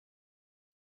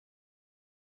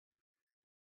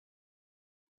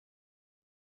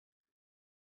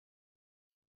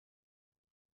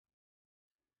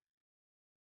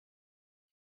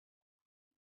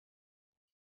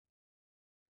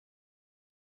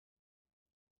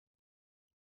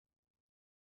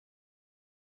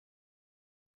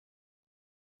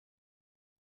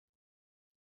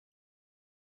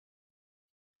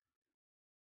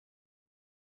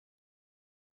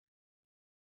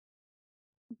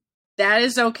That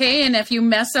is okay. And if you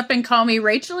mess up and call me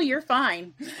Rachel, you're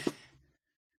fine.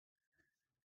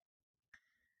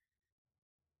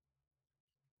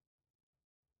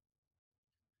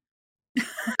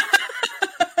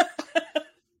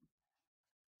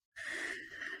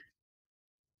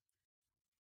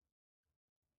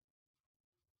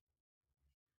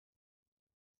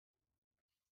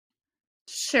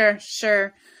 Sure,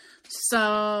 sure.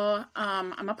 So,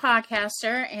 I'm a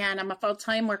podcaster and I'm a full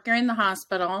time worker in the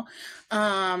hospital.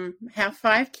 Have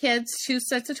five kids, two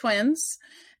sets of twins,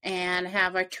 and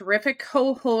have a terrific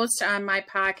co host on my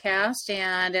podcast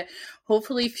and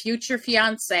hopefully future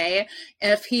fiance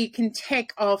if he can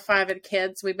take all five of the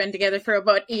kids. We've been together for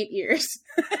about 8 years.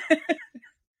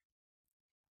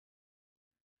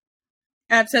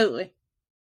 Absolutely.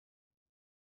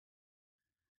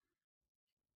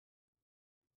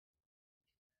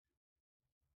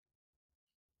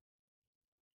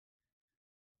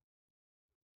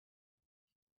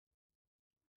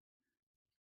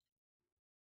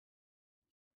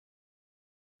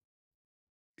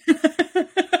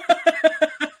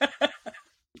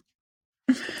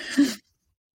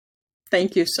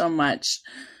 Thank you so much.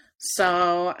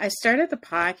 So I started the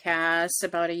podcast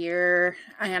about a year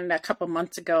and a couple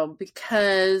months ago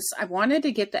because I wanted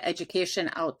to get the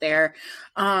education out there,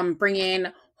 bringing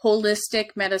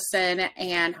holistic medicine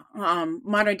and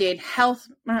modern day health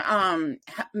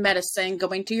medicine,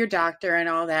 going to your doctor and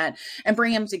all that, and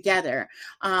bring them together.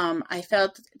 I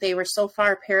felt they were so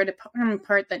far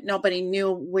apart that nobody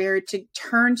knew where to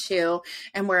turn to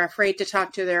and were afraid to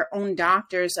talk to their own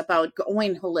doctors about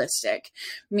going holistic.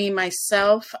 Me,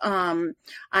 myself,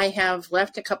 I have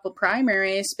left a couple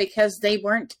primaries because they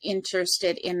weren't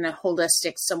interested in the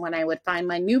holistic. So when I would find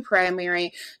my new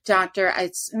primary doctor,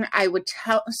 I would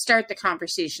start the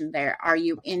conversation there. Are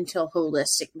you into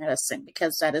holistic medicine?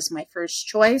 Because that is my first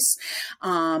choice.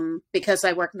 Because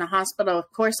I work in the hospital,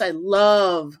 of course, I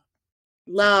love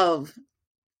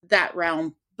that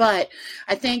realm. But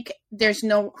I think there's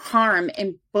no harm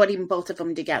in putting both of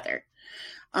them together.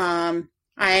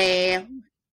 I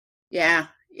Yeah,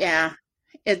 yeah.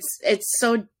 It's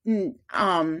so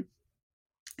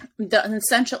the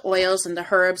essential oils and the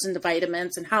herbs and the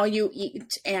vitamins and how you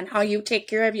eat and how you take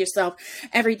care of yourself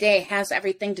every day has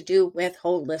everything to do with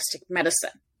holistic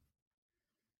medicine.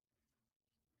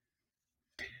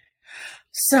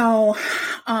 So,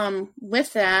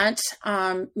 with that,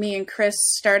 me and Chris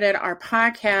started our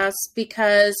podcast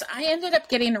because I ended up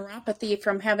getting neuropathy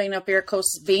from having a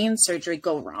varicose vein surgery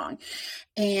go wrong.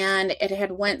 And it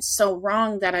had went so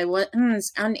wrong that I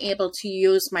was unable to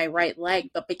use my right leg.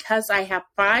 But because I have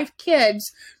five kids,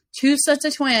 two sets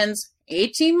of twins,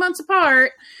 18 months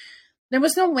apart, there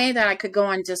was no way that I could go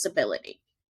on disability.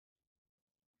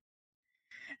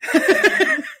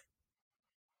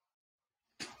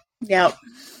 Yep.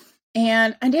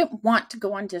 And I didn't want to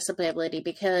go on disability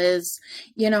because,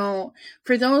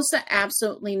 for those that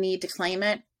absolutely need to claim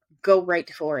it, go right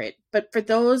for it. But for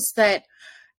those that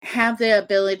have the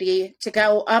ability to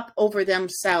go up over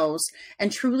themselves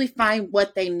and truly find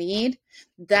what they need,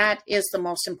 that is the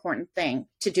most important thing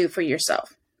to do for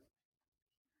yourself.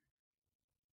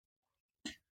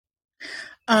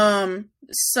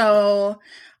 So,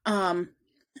 um,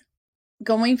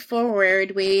 going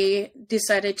forward, we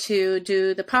decided to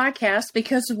do the podcast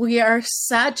because we are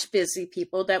such busy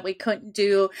people that we couldn't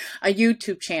do a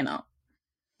YouTube channel.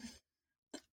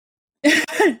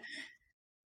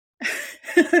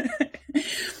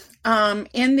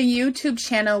 In the YouTube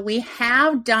channel, we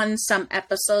have done some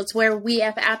episodes where we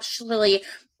have actually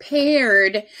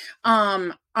paired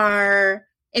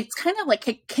it's kind of like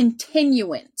a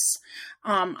continuance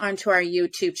onto our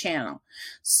YouTube channel.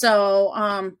 So,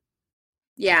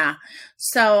 yeah.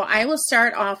 So I will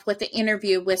start off with the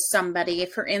interview with somebody.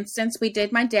 For instance, we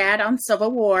did my dad on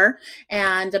Civil War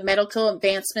and the medical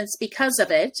advancements because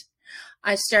of it.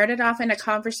 I started off in a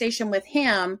conversation with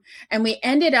him, and we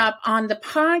ended up on the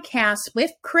podcast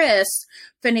with Chris,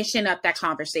 finishing up that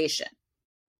conversation.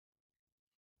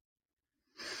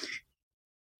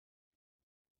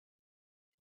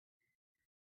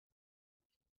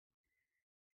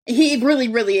 He really,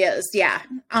 really is. Yeah.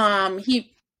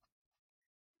 He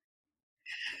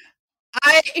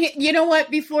I, you know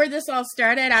what? Before this all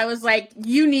started, I was like,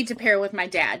 "You need to pair with my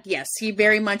dad." Yes, he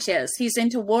very much is. He's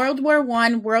into World War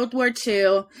I, World War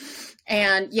II,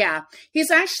 and yeah, he's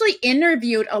actually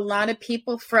interviewed a lot of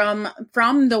people from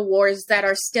the wars that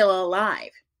are still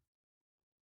alive.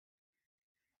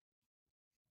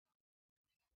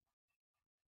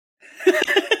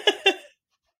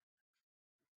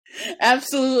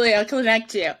 Absolutely, I'll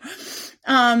connect you.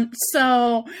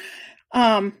 So,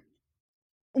 um,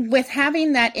 with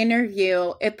having that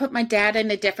interview, it put my dad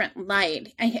in a different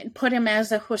light. I had put him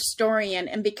as a historian.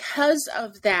 And because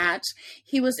of that,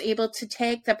 he was able to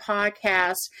take the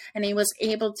podcast and he was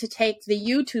able to take the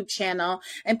YouTube channel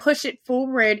and push it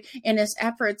forward in his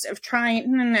efforts of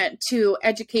trying to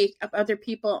educate other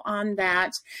people on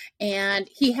that. And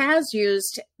he has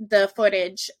used the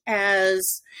footage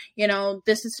as,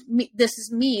 this is me, this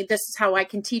is me, this is how I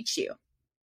can teach you.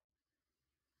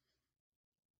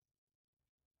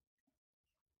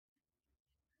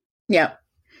 Yeah.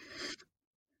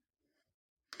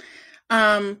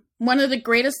 One of the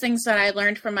greatest things that I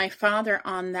learned from my father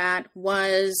on that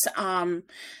was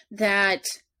that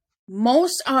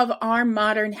most of our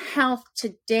modern health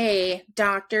today,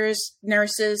 doctors,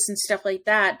 nurses, and stuff like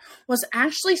that, was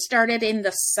actually started in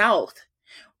the South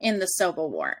in the Civil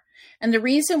War. And the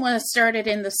reason why it started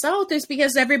in the South is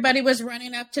because everybody was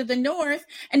running up to the North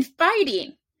and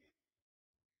fighting.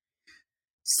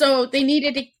 So they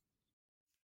needed to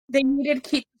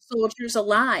keep the soldiers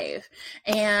alive.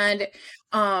 And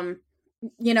um,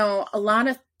 a lot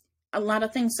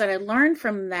of things that I learned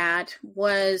from that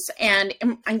was, and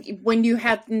when you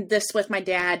have this with my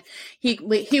dad, he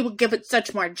will give it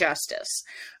such more justice.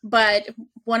 But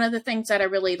one of the things that I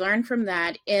really learned from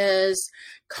that is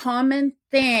common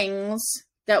things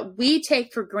that we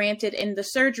take for granted in the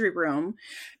surgery room,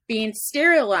 being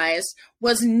sterilized,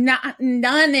 was not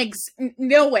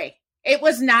no way. It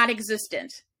was not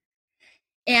existent.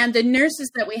 And the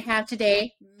nurses that we have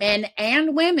today, men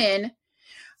and women,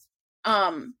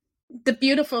 um, the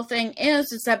beautiful thing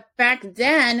is that back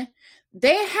then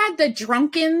they had the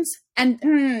drunkens and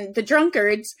the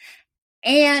drunkards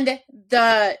and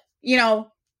the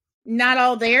not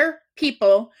all their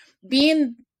people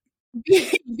being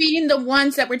being the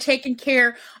ones that were taking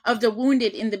care of the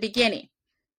wounded in the beginning.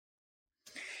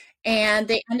 And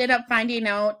they ended up finding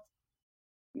out,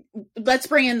 let's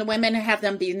bring in the women and have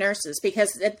them be nurses,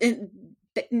 because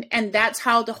and that's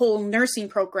how the whole nursing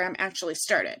program actually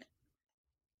started.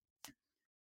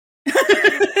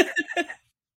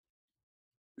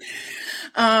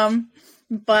 um,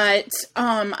 but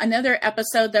another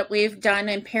episode that we've done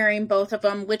in pairing both of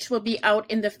them, which will be out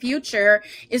in the future,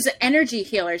 is an energy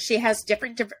healer. She has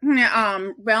different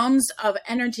realms of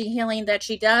energy healing that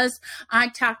she does. I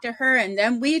talked to her, and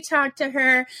then we talked to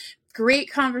her.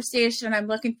 Great conversation. I'm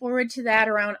looking forward to that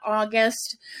around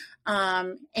August.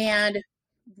 And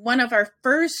one of our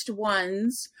first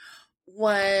ones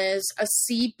was a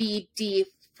CBD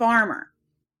farmer.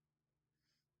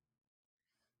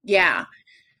 Yeah.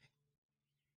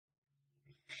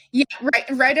 Yeah,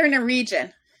 right in a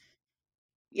region.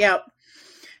 Yep.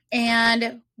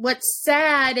 And what's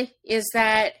sad is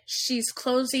that she's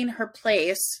closing her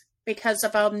place because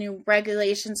of all the new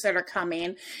regulations that are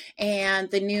coming,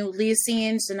 and the new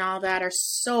leasings and all that are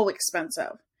so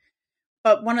expensive.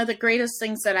 But one of the greatest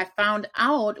things that I found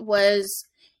out was,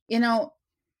 you know,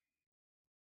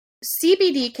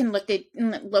 CBD can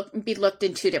be looked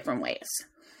in two different ways.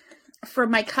 For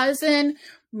my cousin,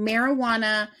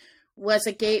 marijuana was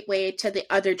a gateway to the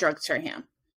other drugs for him.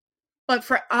 But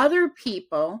for other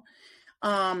people,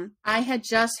 I had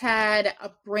just had a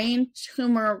brain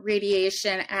tumor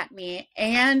radiation at me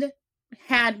and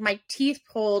had my teeth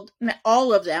pulled,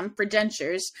 all of them for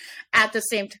dentures, at the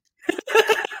same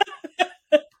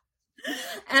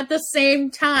at the same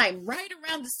time, right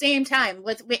around the same time,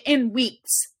 within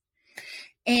weeks.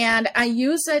 And I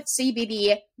use that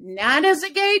CBD not as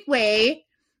a gateway,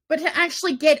 but to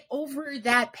actually get over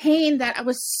that pain that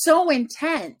was so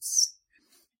intense,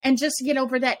 and just get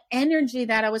over that energy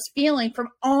that I was feeling from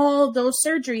all those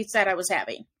surgeries that I was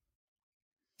having.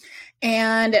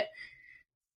 And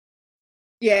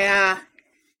yeah,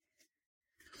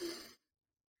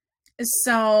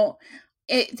 so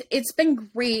it's been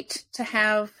great to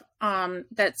have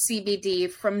that CBD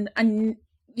from a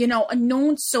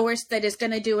known source that is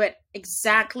going to do it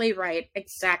exactly right,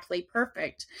 exactly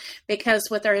perfect. Because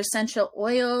with our essential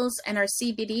oils and our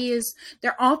CBDs,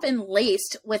 they're often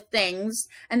laced with things,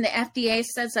 and the FDA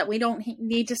says that we don't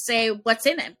need to say what's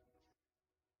in it.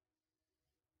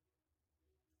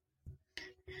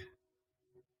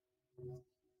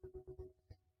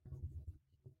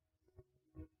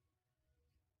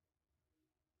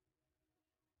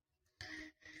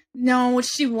 No,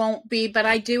 she won't be, but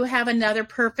I do have another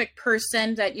perfect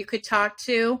person that you could talk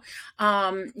to.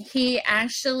 He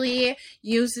actually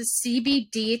uses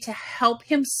CBD to help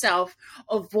himself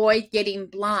avoid getting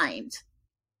blind.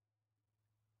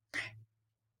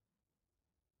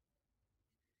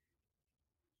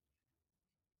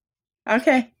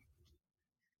 Okay.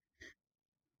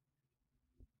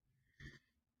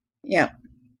 Yeah.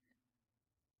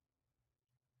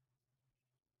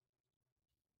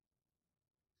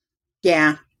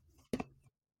 Yeah.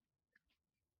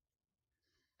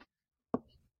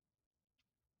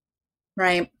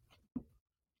 Right.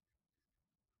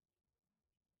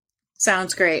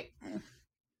 Sounds great.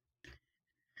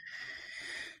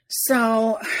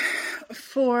 So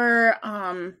for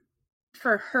um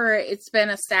for her, it's been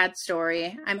a sad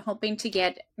story. I'm hoping to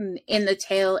get in the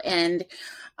tail end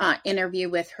interview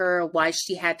with her why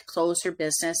she had to close her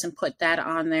business and put that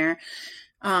on there.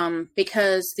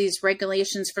 Because these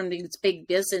regulations from these big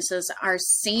businesses are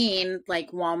seeing,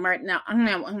 like Walmart now,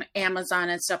 Amazon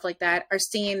and stuff like that, are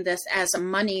seeing this as a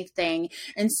money thing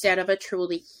instead of a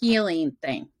truly healing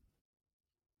thing.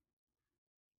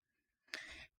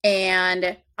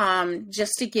 And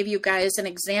just to give you guys an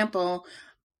example,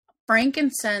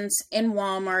 frankincense in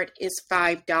Walmart is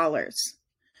 $5.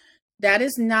 That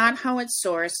is not how it's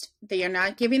sourced. They are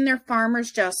not giving their farmers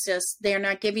justice. They are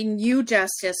not giving you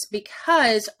justice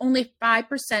because only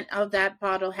 5% of that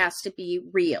bottle has to be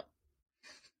real.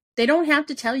 They don't have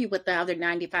to tell you what the other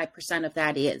 95% of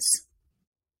that is.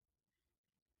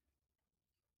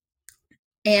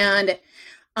 And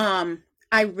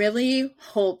I really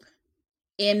hope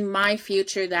in my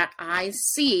future that I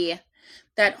see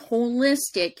that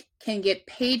holistic can get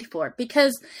paid for,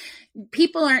 because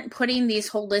people aren't putting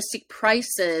these holistic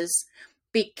prices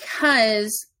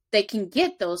because they can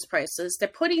get those prices. They're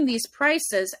putting these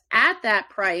prices at that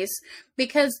price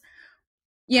because,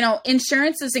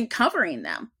 insurance isn't covering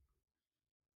them.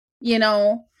 You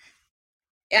know,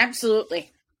 absolutely.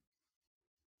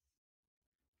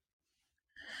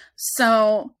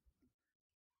 So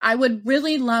I would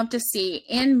really love to see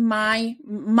in my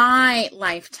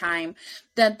lifetime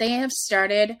that they have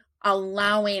started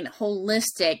allowing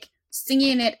holistic,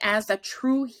 seeing it as a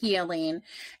true healing,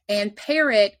 and pair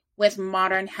it with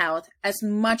modern health as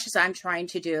much as I'm trying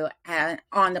to do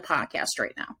on the podcast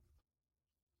right now.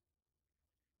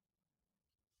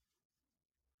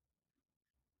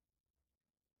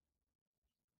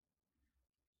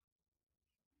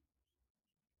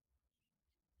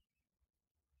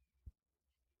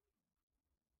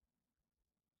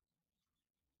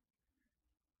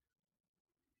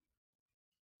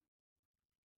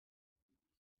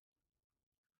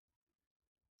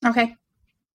 Okay.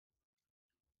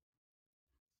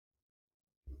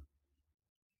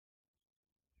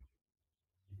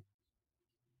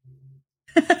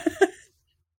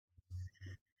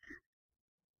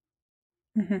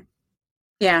 Mhm.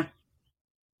 Yeah.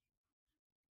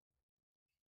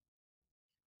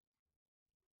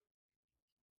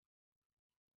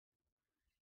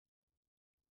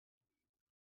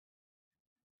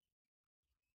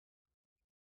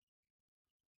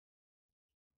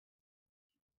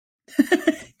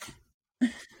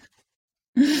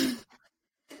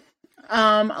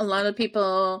 A lot of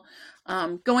people,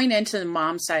 going into the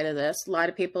mom side of this, a lot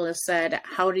of people have said,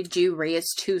 how did you raise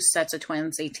two sets of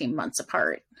twins 18 months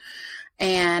apart?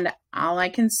 And all I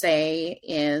can say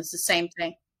is the same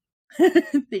thing.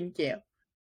 Thank you.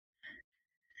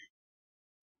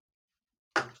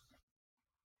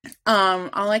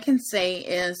 All I can say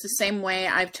is the same way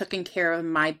I've taken care of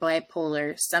my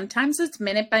bipolar. Sometimes it's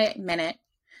minute by minute,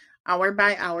 hour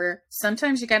by hour.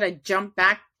 Sometimes you got to jump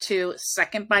back to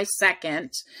second by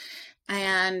second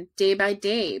and day by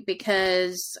day,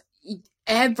 because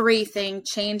everything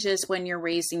changes when you're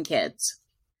raising kids.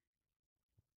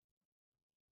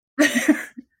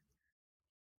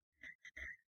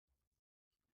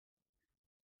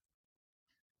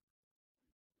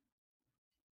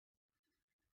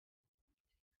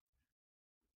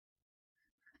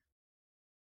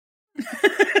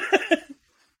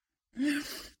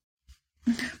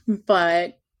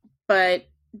 but but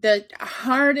the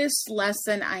hardest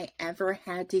lesson I ever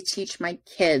had to teach my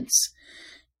kids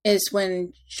is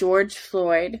when George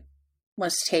Floyd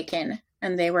was taken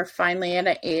and they were finally at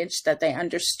an age that they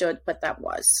understood what that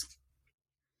was.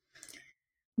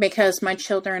 Because my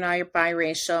children and I are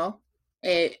biracial,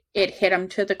 it hit them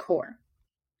to the core.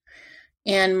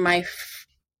 In my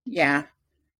yeah,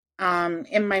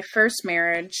 in my first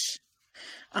marriage,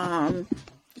 um,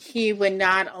 he would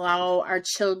not allow our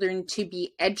children to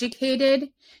be educated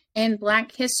in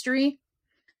Black history,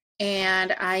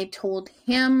 and I told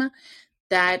him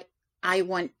that I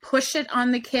wouldn't push it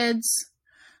on the kids.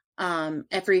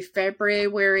 Every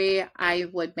February, I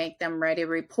would make them write a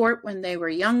report when they were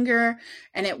younger,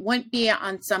 and it wouldn't be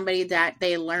on somebody that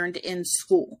they learned in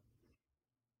school.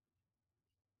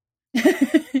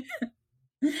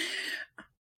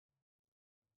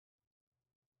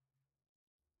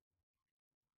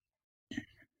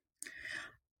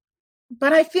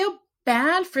 But I feel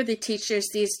bad for the teachers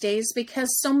these days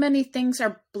because so many things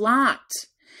are blocked.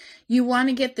 You want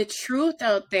to get the truth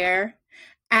out there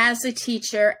as a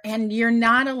teacher, and you're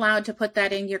not allowed to put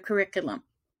that in your curriculum.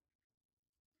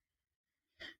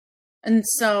 And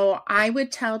so I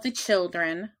would tell the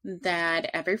children that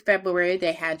every February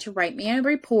they had to write me a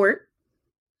report.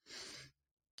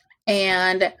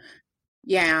 And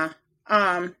yeah,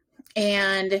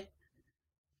 and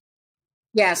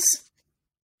yes,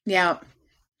 yeah.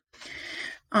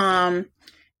 Um,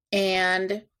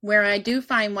 and where I do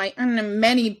find white, and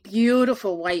many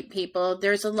beautiful white people,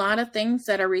 there's a lot of things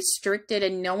that are restricted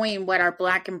in knowing what our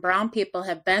black and brown people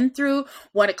have been through,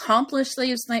 what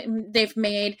accomplishments they've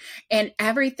made, and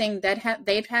everything that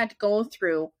they've had to go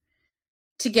through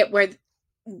to get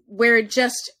where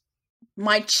just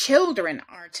my children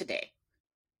are today.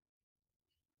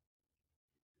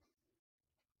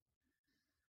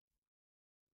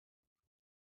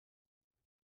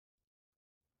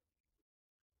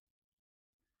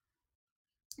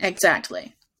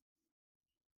 Exactly.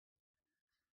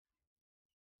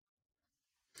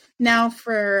 Now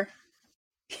for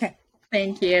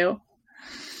thank you.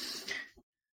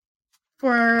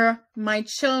 For my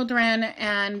children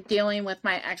and dealing with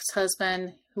my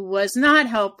ex-husband who was not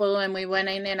helpful, and we went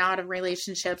in and out of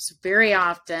relationships very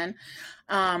often.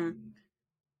 Um,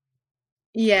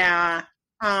 yeah.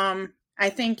 I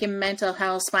think in mental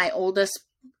health, my oldest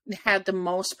had the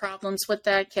most problems with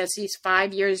that because he's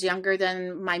 5 years younger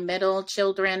than my middle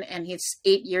children, and he's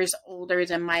 8 years older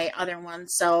than my other one.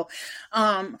 So,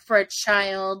 for a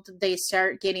child, they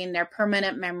start getting their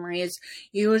permanent memories.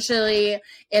 Usually,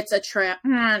 it's a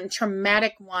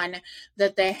traumatic one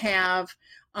that they have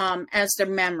as their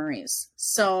memories.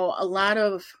 So, a lot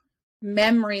of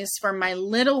memories for my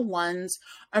little ones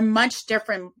are much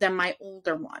different than my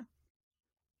older one.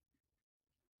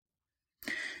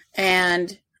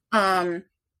 And um,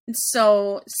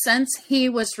 so, since he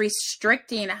was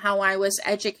restricting how I was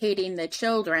educating the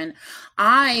children,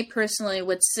 I personally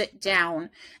would sit down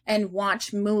and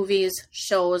watch movies,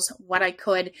 shows, what I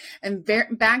could. And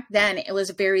back then, it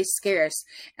was very scarce.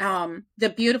 The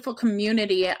beautiful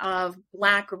community of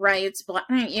Black rights,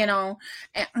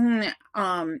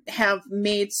 have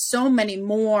made so many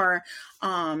more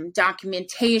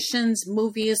documentations,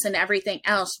 movies, and everything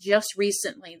else just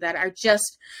recently that are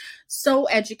just so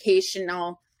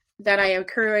educational that I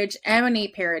encourage any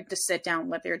parent to sit down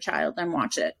with their child and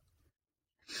watch it.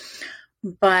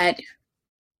 But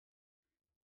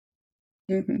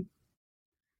mhm,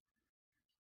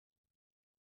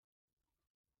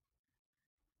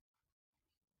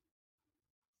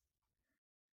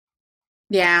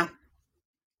 yeah.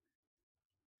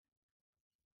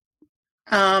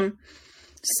 Um,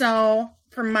 so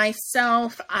for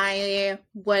myself, I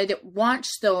would watch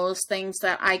those things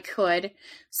that I could,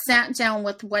 sat down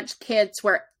with which kids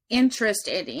were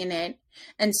interested in it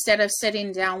instead of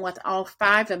sitting down with all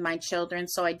five of my children.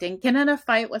 So I didn't get in a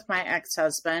fight with my ex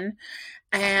husband.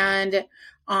 And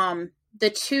the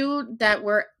two that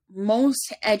were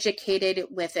most educated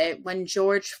with it when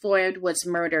George Floyd was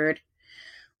murdered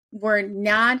were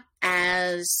not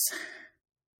as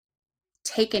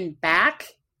taken back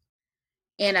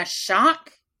in a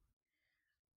shock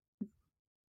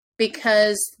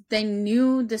because they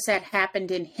knew this had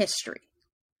happened in history.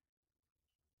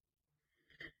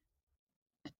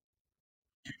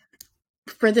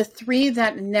 For the three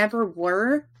that never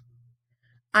were,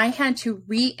 I had to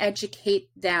re educate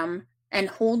them and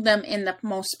hold them in the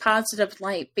most positive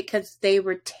light because they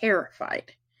were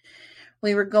terrified.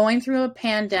 We were going through a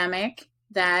pandemic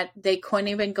that they couldn't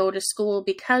even go to school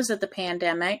because of the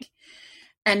pandemic.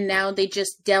 And now they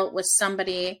just dealt with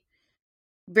somebody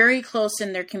very close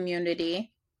in their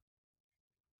community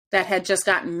that had just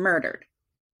gotten murdered.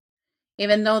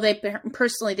 Even though they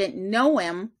personally didn't know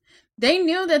him, they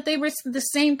knew that they were the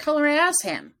same color as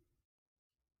him.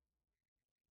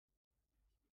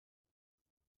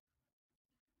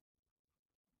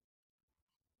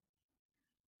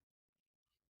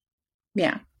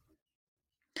 Yeah.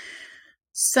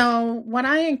 So, what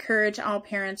I encourage all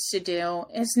parents to do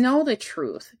is know the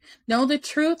truth. Know the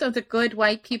truth of the good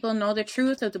white people, know the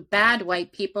truth of the bad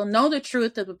white people, know the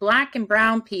truth of the black and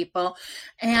brown people,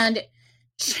 and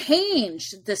change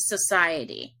the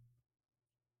society.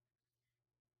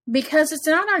 Because it's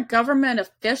not our government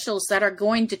officials that are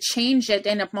going to change it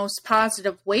in a most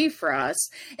positive way for us.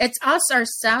 It's us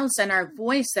ourselves and our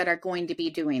voice that are going to be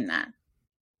doing that.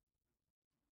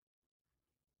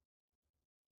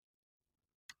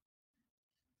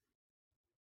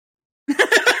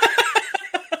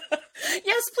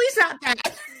 Yes, please not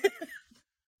that.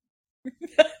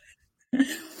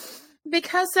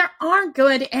 because there are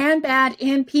good and bad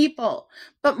in people,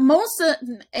 but most of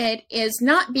it is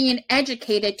not being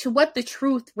educated to what the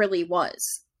truth really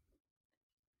was.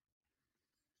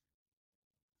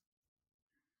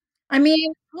 I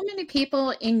mean, how many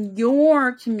people in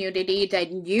your community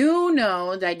that you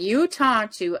know, that you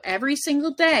talk to every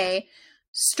single day,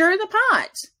 stir the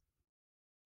pot?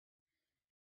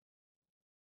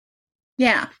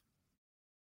 Yeah.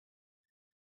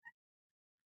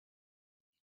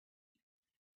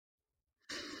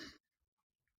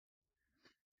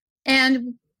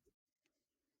 And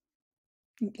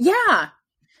yeah,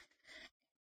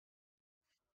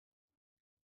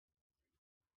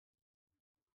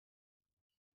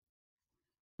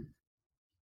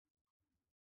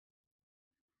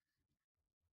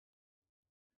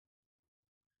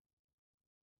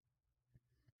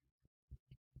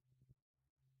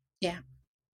 yeah,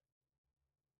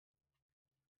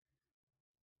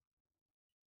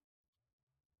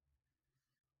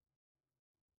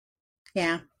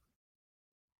 yeah,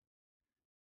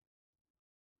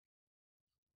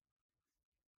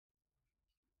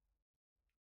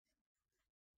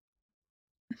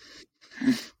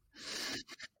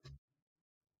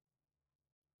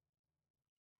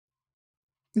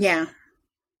 yeah,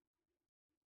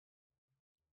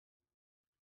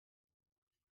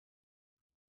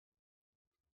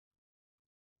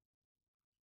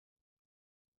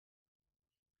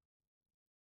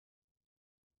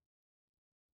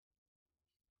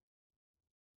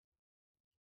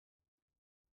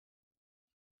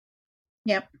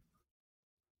 yep.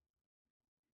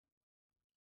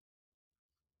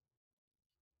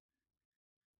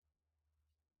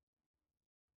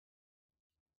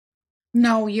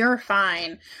 No, you're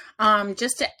fine.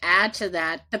 Just to add to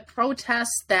that, the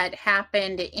protests that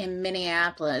happened in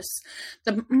Minneapolis,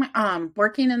 the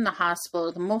working in the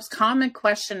hospital, the most common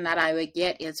question that I would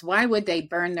get is why would they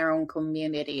burn their own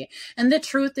community? And the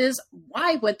truth is,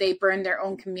 why would they burn their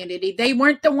own community? They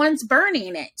weren't the ones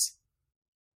burning it.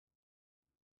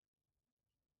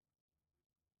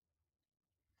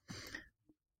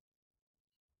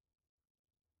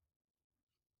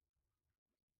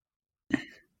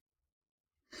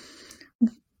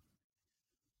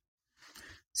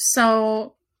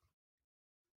 So,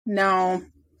 no,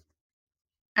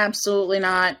 absolutely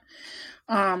not.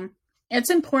 Um, it's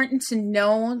important to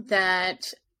know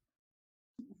that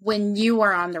when you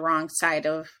are on the wrong side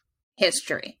of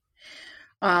history.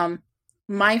 Um,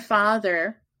 my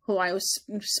father, who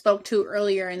spoke to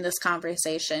earlier in this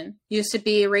conversation, used to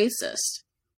be a racist,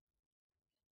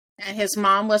 and his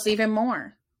mom was even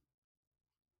more.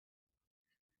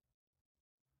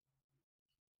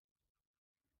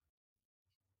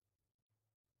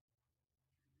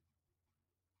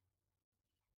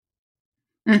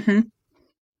 Mm-hmm.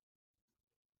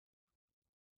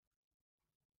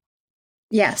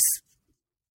 Yes.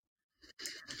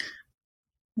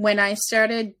 When I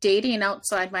started dating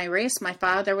outside my race, my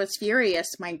father was furious.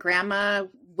 My grandma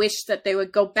wished that they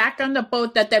would go back on the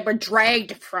boat that they were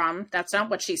dragged from. That's not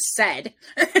what she said.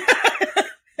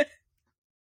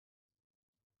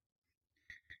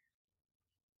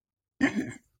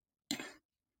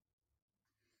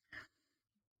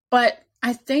 But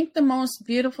I think the most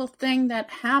beautiful thing that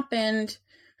happened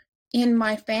in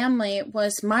my family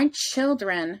was my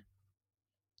children,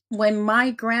 when my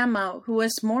grandma, who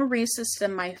was more racist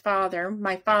than my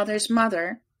father's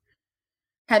mother,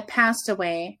 had passed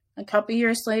away. A couple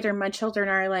years later, my children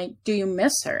are like, "Do you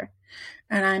miss her?"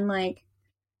 And I'm like,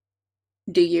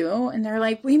 "Do you?" And they're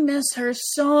like, "We miss her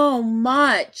so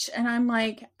much." And I'm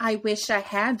like, "I wish I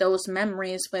had those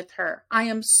memories with her. I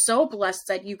am so blessed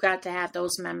that you got to have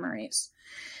those memories."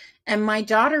 And my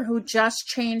daughter, who just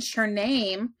changed her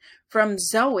name from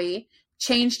Zoe,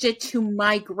 changed it to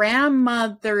my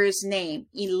grandmother's name,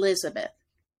 Elizabeth.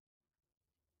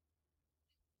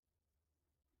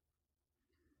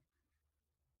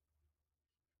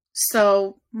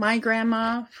 So my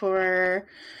grandma, for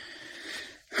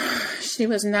she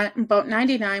was not about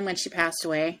 99 when she passed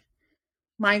away.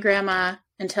 My grandma,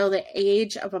 until the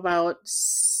age of about,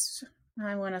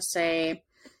 I want to say,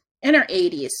 in her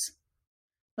 80s,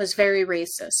 was very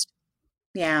racist.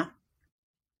 Yeah.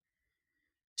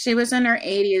 She was in her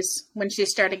 80s when she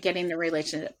started getting the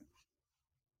relationship.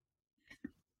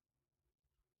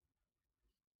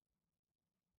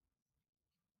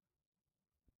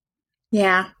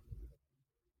 Yeah.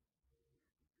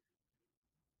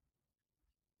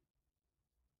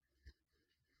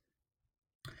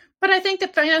 But I think the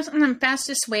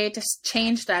fastest way to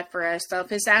change that for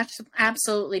ourselves is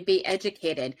absolutely be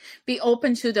educated, be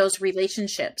open to those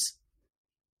relationships.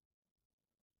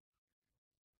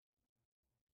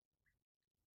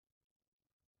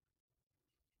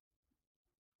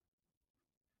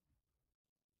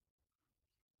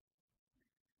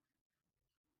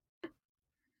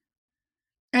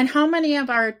 And how many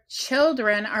of our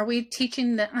children are we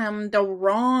teaching the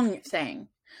wrong thing?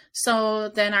 So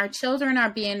then our children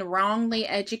are being wrongly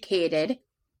educated,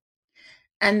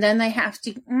 and then they have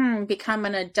to become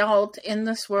an adult in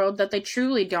this world that they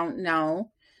truly don't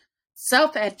know,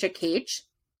 self educate,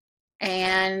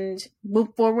 and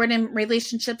move forward in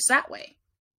relationships that way.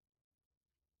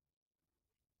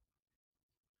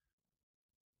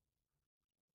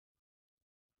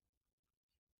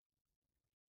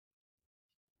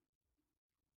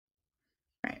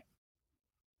 Right.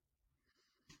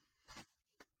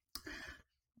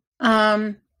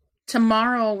 Um,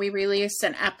 Tomorrow we release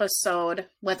an episode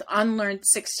with Unlearned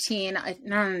 16, a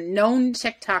known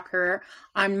TikToker,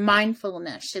 on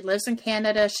mindfulness. She lives in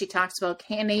Canada. She talks about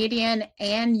Canadian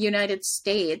and United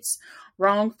States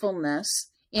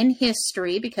wrongfulness in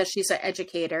history because she's an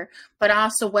educator, but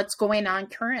also what's going on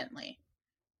currently.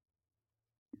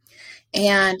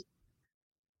 And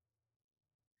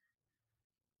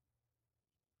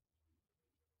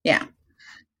yeah,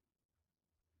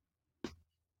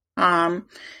 um,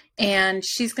 and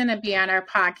she's going to be on our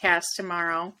podcast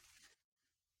tomorrow.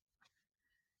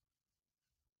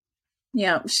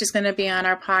 Yeah, she's going to be on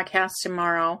our podcast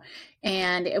tomorrow.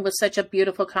 And it was such a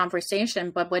beautiful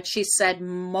conversation. But what she said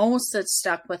most that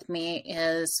stuck with me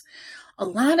is a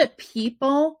lot of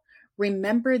people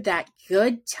remember that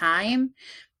good time.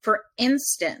 For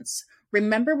instance,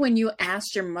 remember when you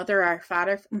asked your mother or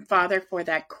father for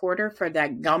that quarter for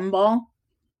that gumball?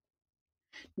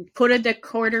 Put the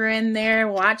quarter in there,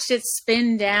 watched it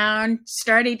spin down,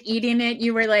 started eating it.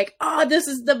 You were like, oh, this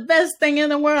is the best thing in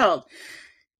the world.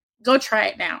 Go try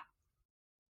it now.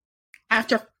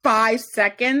 After 5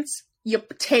 seconds, you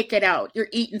take it out. You're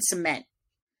eating cement.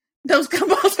 Those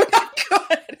gumballs are not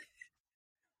good.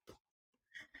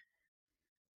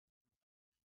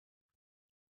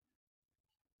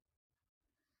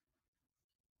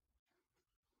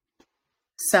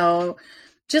 So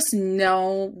just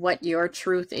know what your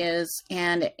truth is.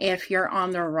 And if you're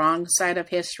on the wrong side of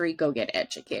history, go get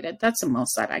educated. That's the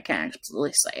most that I can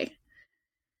absolutely say.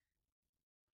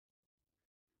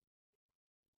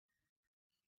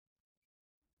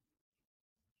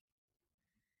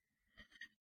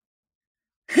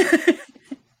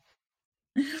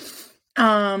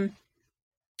 um,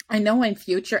 I know in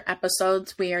future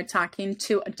episodes, we are talking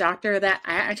to a doctor that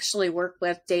I actually work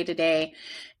with day to day,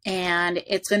 and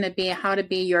it's going to be how to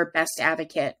be your best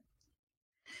advocate.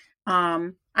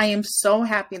 I am so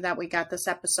happy that we got this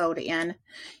episode in.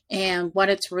 And what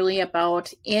it's really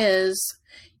about is,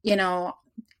 you know,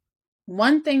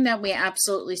 one thing that we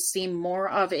absolutely see more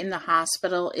of in the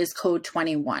hospital is Code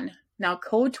 21. Now,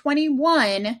 Code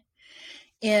 21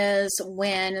 is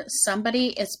when somebody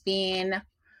is being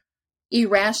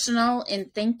irrational in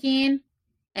thinking,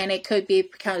 and it could be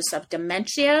because of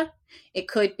dementia, it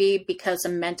could be because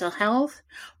of mental health.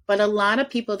 But a lot of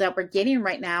people that we're getting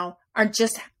right now are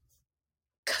just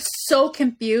so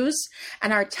confused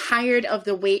and are tired of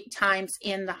the wait times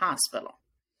in the hospital,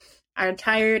 are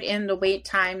tired in the wait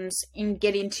times in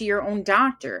getting to your own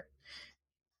doctor.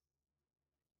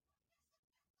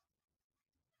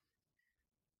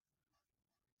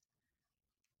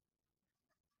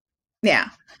 Yeah.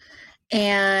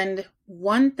 And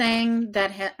one thing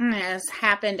that has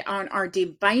happened on our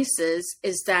devices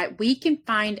is that we can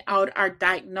find out our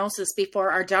diagnosis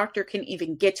before our doctor can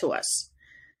even get to us.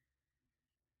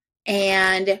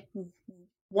 And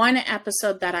one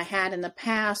episode that I had in the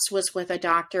past was with a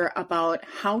doctor about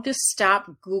how to stop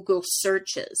Google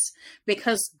searches,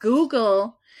 because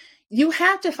Google, you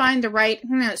have to find the right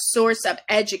source of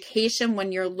education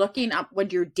when you're looking up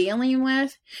what you're dealing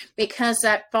with, because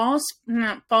that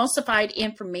falsified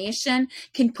information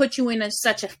can put you in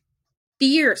such a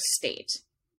fear state.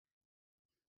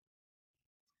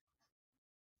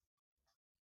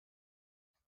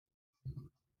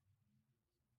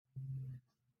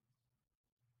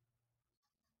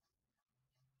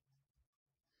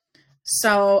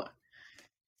 So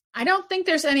I don't think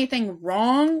there's anything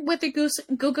wrong with the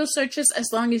Google searches as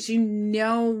long as you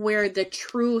know where the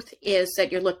truth is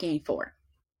that you're looking for.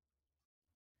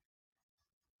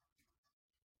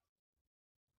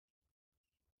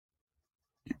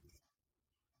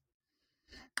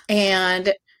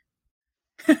 And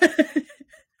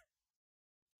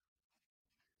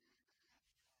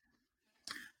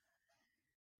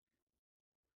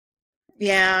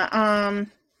yeah,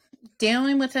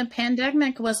 dealing with a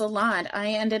pandemic was a lot. I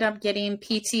ended up getting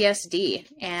PTSD,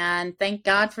 and thank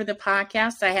God for the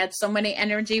podcast. I had so many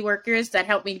energy workers that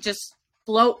helped me just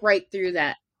float right through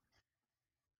that.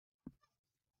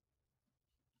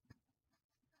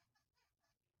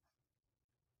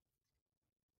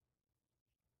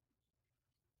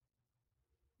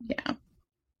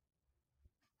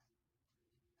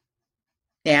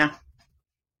 Yeah.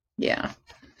 Yeah.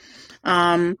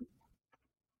 Um,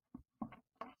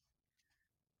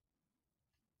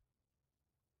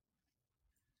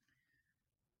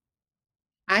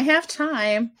 I have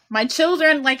time. My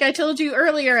children, like I told you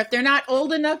earlier, if they're not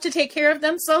old enough to take care of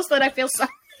themselves, then I feel sorry.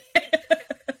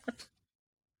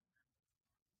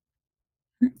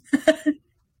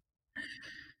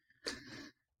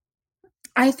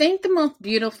 I think the most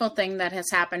beautiful thing that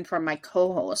has happened for my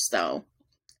co-host, though,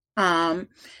 um,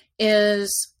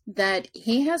 is that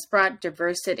he has brought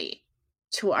diversity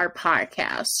to our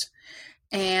podcast.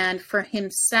 And for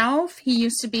himself, he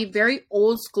used to be very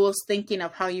old school thinking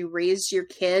of how you raise your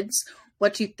kids,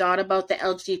 what you thought about the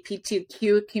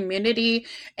LGBTQ community,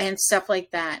 and stuff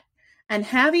like that. And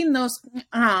having those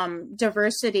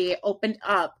diversity opened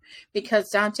up because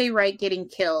Dante Wright getting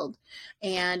killed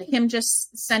and him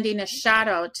just sending a shout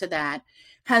out to that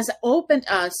has opened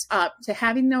us up to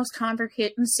having those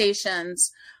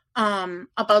conversations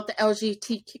about the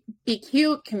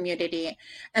LGBTQ community.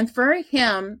 And for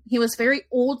him, he was very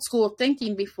old school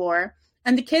thinking before,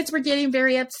 and the kids were getting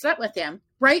very upset with him.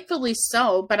 Rightfully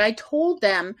so, but I told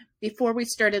them before we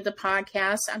started the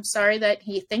podcast, I'm sorry that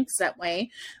he thinks that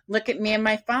way. Look at me and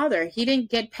my father. He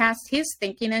didn't get past his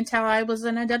thinking until I was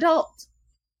an adult.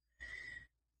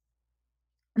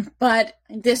 But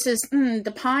this is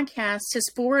the podcast has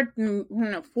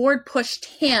forward pushed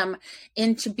him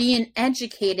into being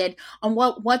educated on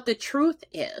what the truth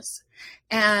is.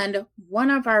 And one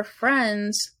of our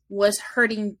friends was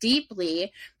hurting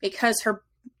deeply because her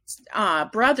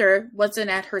brother wasn't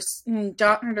at her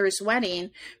daughter's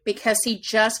wedding because he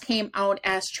just came out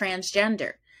as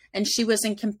transgender, and she was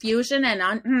in confusion and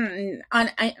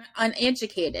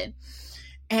uneducated.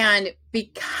 And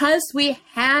because we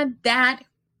had that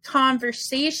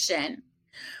conversation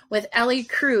with Ellie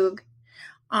Krug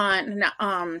on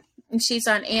she's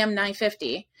on AM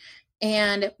 950,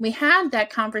 and we had that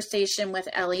conversation with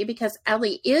Ellie because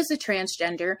Ellie is a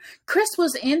transgender. Chris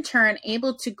was in turn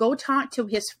able to go talk to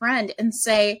his friend and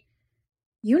say,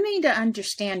 you need to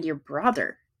understand your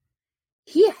brother.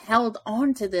 He held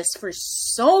on to this for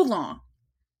so long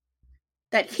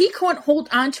that he couldn't hold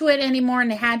on to it anymore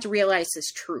and had to realize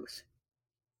his truth.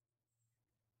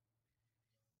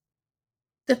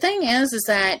 The thing is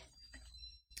that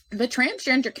the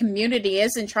transgender community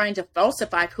isn't trying to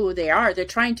falsify who they are. They're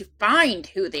trying to find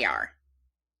who they are.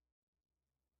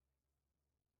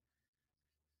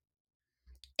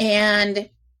 And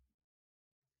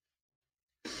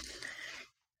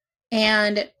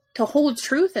to hold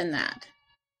truth in that.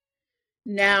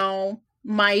 Now,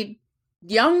 my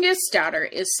youngest daughter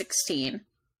is 16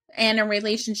 and in a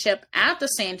relationship at the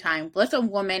same time with a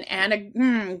woman and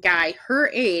a guy her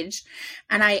age,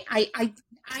 and I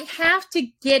have to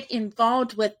get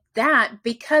involved with that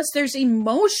because there's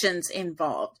emotions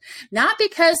involved. Not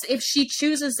because if she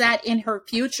chooses that in her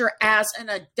future as an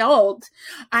adult,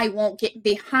 I won't get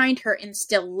behind her and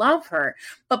still love her,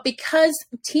 but because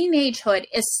teenagehood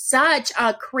is such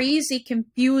a crazy,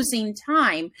 confusing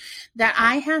time that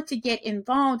I have to get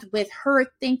involved with her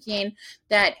thinking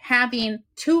that having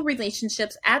two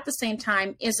relationships at the same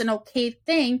time is an okay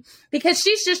thing because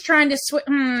she's just trying to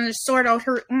sort out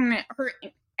her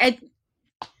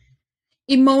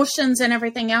emotions and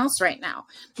everything else right now.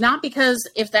 Not because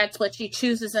if that's what she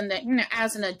chooses and that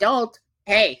as an adult,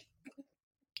 hey,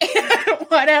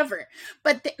 whatever.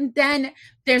 But then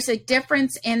there's a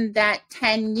difference in that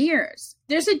 10 years.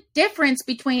 There's a difference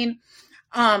between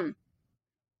um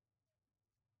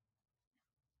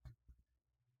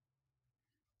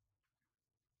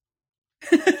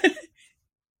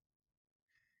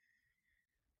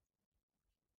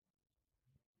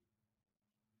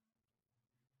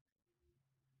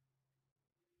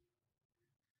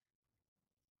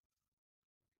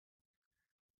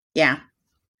yeah.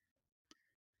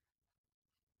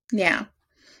 Yeah.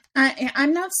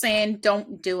 I'm not saying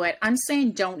don't do it. I'm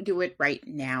saying don't do it right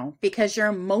now because your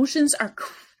emotions are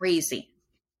crazy.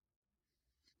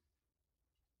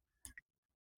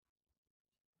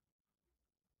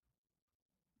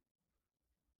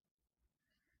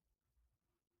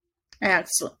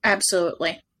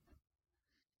 Absolutely.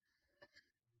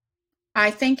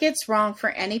 I think it's wrong for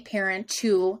any parent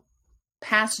to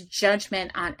pass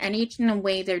judgment on any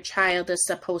way their child is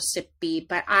supposed to be,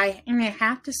 but I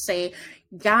have to say,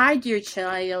 guide your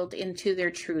child into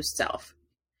their true self.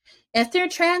 If they're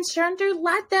transgender,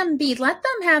 let them be. Let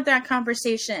them have that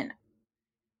conversation.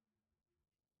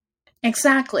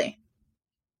 Exactly.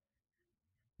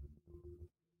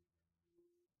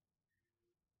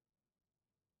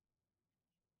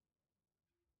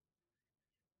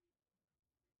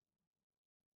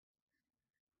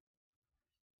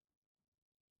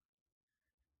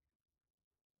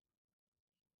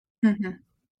 Mhm.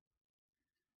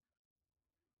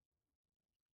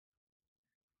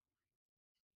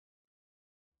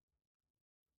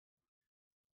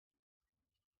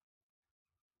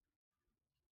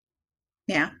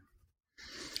 Yeah.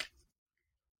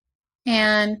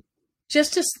 And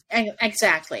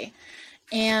exactly.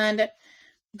 And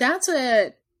that's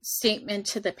a statement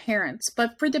to the parents.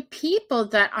 But for the people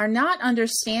that are not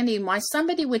understanding why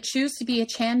somebody would choose to be a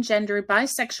transgender,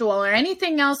 bisexual, or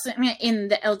anything else in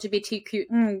the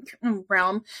LGBTQ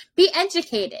realm, be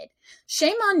educated.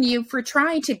 Shame on you for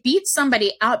trying to beat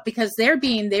somebody up because they're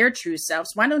being their true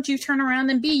selves. Why don't you turn around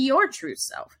and be your true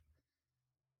self?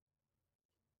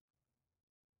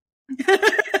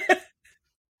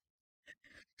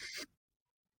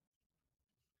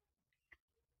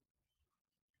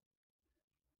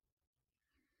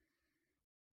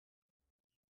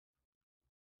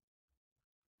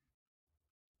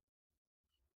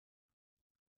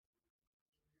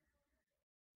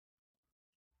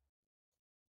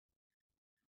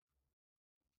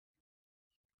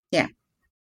 Yeah.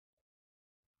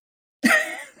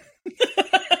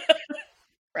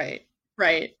 Right.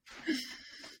 Right.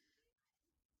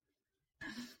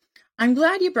 I'm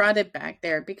glad you brought it back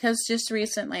there because just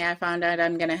recently I found out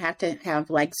I'm going to have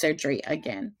leg surgery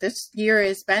again. This year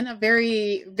has been a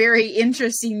very, very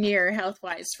interesting year health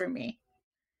wise for me.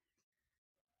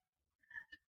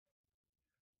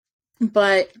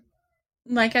 But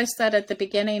like I said at the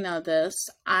beginning of this,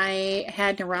 I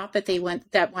had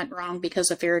that went wrong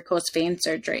because of varicose vein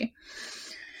surgery.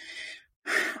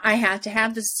 I had to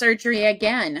have the surgery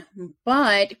again.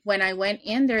 But when I went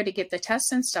in there to get the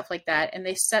tests and stuff like that, and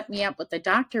they set me up with the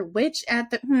doctor, which at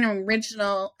the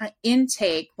original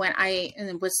intake, when I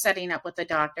was setting up with the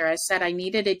doctor, I said I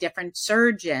needed a different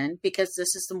surgeon because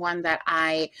this is the one that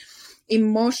I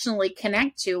emotionally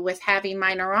connect to with having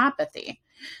my neuropathy.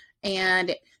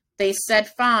 And they said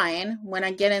fine. When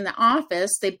I get in the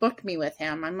office, they booked me with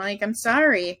him. I'm like, I'm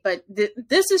sorry, but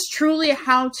this is truly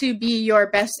how to be your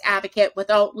best advocate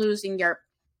without losing your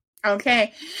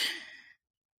okay.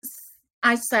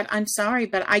 I said, I'm sorry,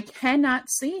 but I cannot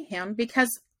see him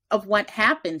because of what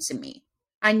happened to me.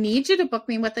 I need you to book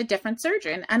me with a different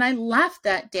surgeon. And I left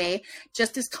that day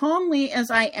just as calmly as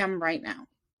I am right now.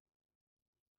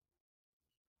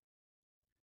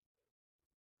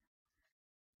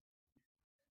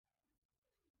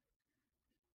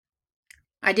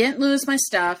 I didn't lose my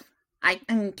stuff. I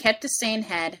kept a sane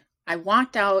head. I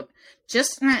walked out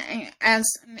just as,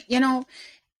 you know,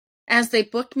 as they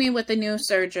booked me with a new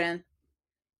surgeon.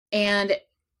 And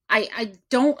I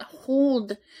don't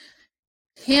hold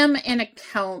him in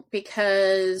account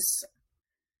because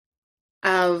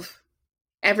of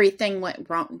everything went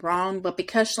wrong, but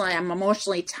because I'm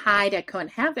emotionally tied, I couldn't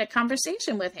have that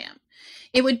conversation with him.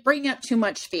 It would bring up too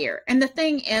much fear. And the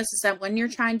thing is that when you're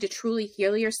trying to truly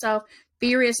heal yourself,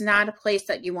 fear is not a place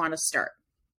that you want to start.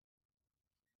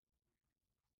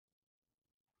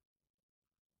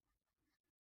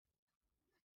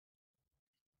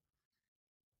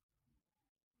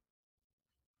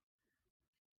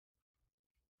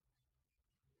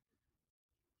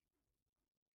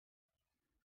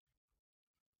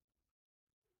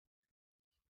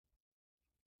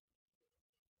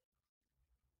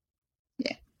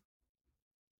 Yeah.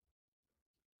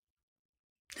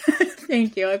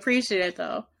 Thank you. I appreciate it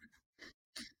though.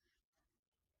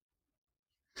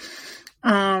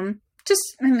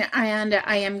 Just and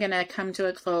I am gonna come to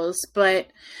a close, but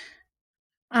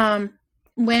um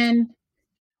when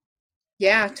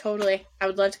yeah, totally. I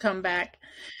would love to come back.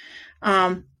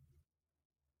 Um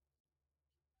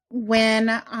when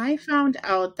I found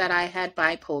out that I had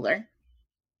bipolar,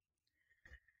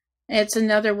 it's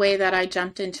another way that I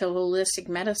jumped into holistic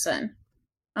medicine.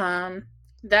 Um,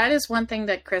 that is one thing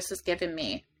that Chris has given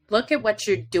me. Look at what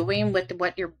you're doing with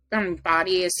what your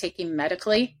body is taking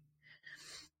medically,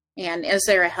 and is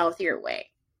there a healthier way?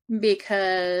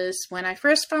 Because when I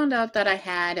first found out that I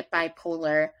had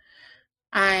bipolar,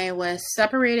 I was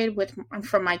separated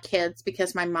from my kids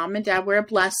because my mom and dad were a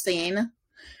blessing,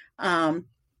 um,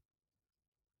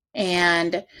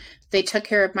 and they took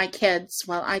care of my kids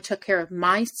while I took care of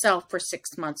myself for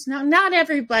 6 months. Now, not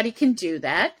everybody can do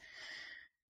that.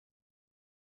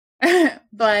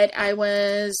 But I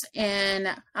was in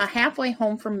a halfway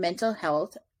home for mental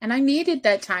health and I needed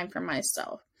that time for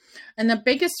myself. And the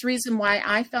biggest reason why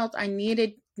I felt I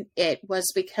needed it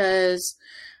was because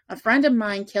a friend of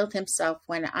mine killed himself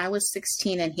when I was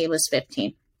 16 and he was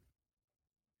 15.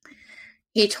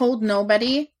 He told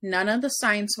nobody, none of the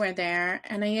signs were there,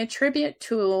 and I attribute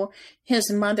to his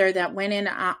mother that went in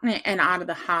and out of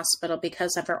the hospital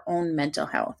because of her own mental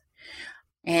health.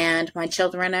 And my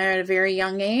children are at a very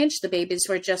young age. The babies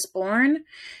were just born.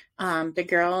 The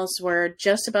girls were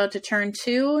just about to turn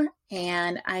 2.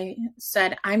 And I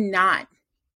said, I'm not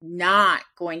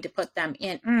going to put them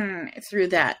in through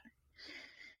that.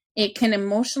 It can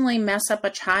emotionally mess up a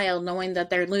child knowing that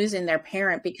they're losing their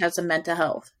parent because of mental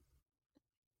health.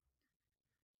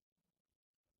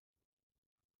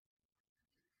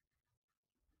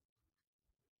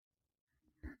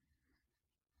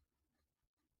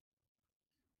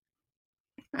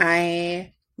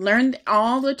 I learned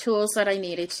all the tools that I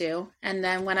needed to. And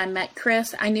then when I met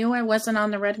Chris, I knew I wasn't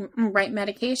on the right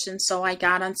medication. So I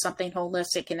got on something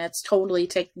holistic, and it's totally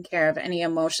taken care of any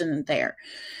emotion there.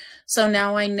 So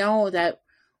now I know that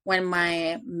when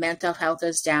my mental health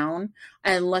is down,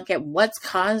 I look at what's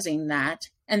causing that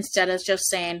instead of just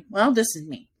saying, well, this is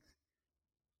me.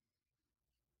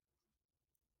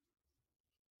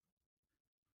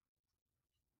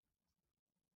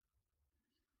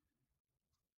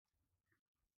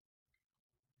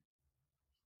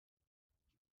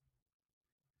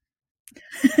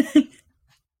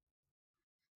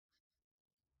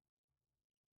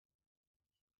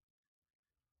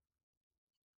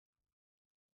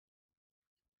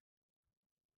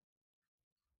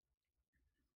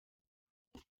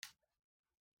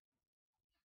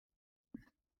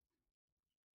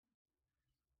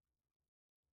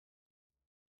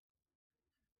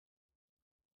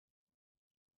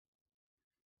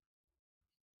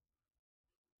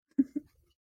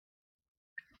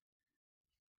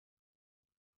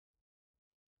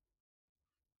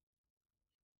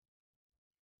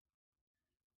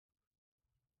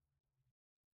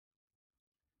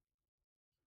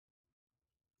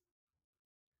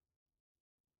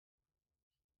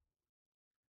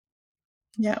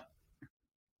 Yep.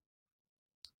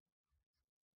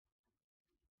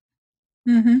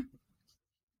 Mm-hmm.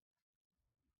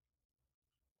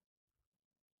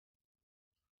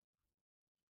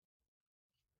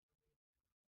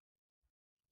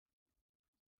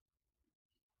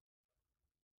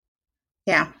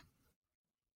 Yeah.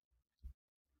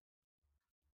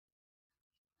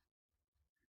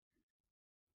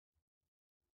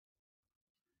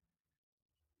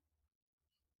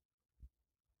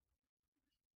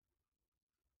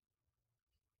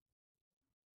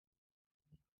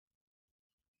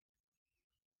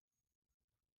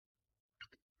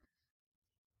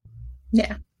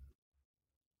 Yeah.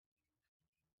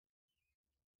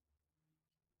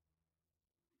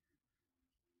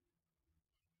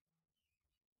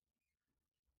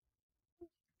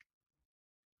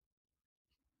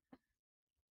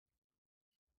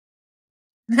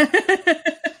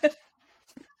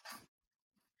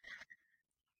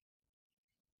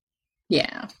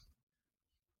 Yeah.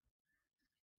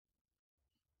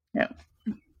 Yep.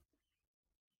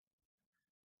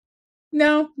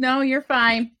 No, no, you're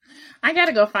fine. I got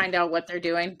to go find out what they're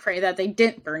doing. Pray that they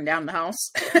didn't burn down the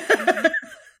house.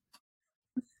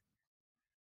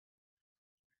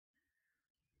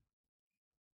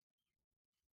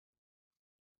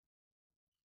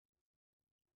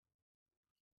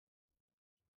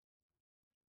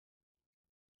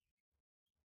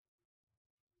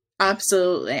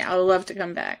 Absolutely. I would love to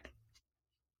come back.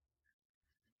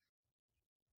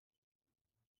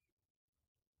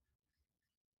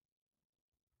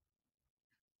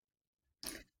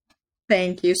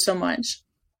 Thank you so much.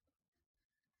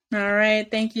 All right.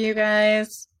 Thank you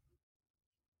guys.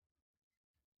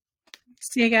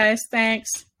 See you guys.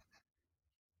 Thanks.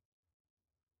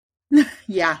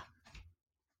 Yeah.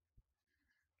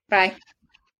 Bye.